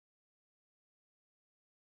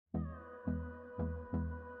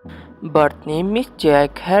Birth name is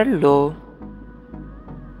Jack Harlow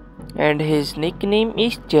and his nickname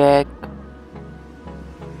is Jack.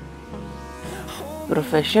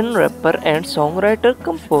 Profession rapper and songwriter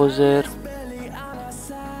composer.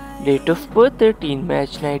 Date of birth 13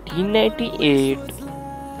 March 1998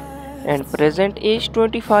 and present age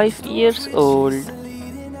 25 years old.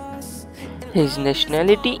 His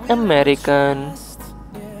nationality American.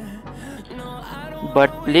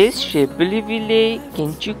 Birthplace Shelbyville,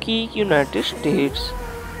 Kentucky, United States.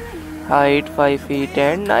 Height 5 feet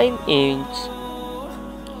and 9 inches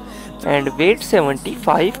and weight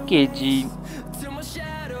 75 kg.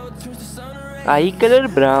 Eye color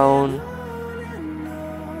brown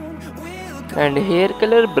and hair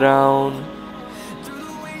color brown.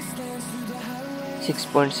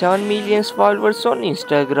 6.7 million followers on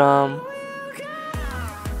Instagram.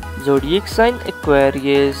 Zodiac sign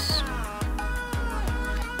Aquarius.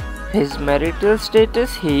 His marital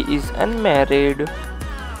status, he is unmarried.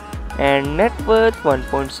 And net worth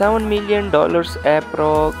 $1.7 million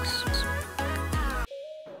approx.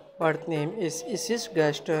 Birth name is Isis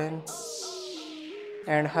Gaston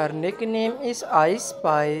and her nickname is Ice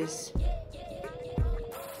Spice.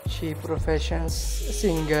 She professions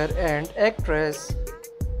singer and actress.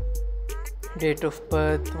 Date of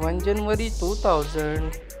birth 1 January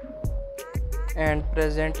 2000 and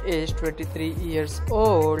present age 23 years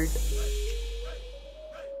old.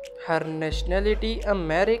 Her nationality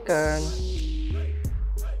American.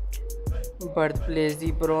 Birthplace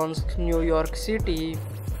the Bronx, New York City.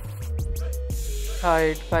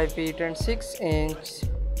 Height 5 feet and 6 inches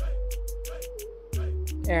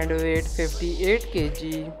and weight 58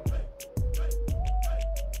 kg.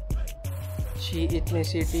 She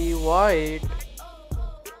ethnicity white.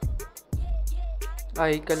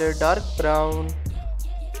 Eye color dark brown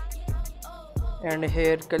and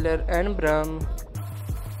hair color brown.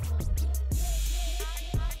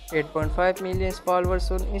 8.5 million followers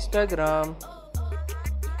on Instagram.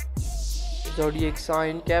 Zodiac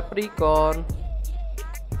sign Capricorn.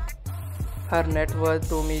 Her net worth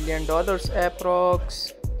 $2 million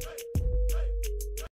approx.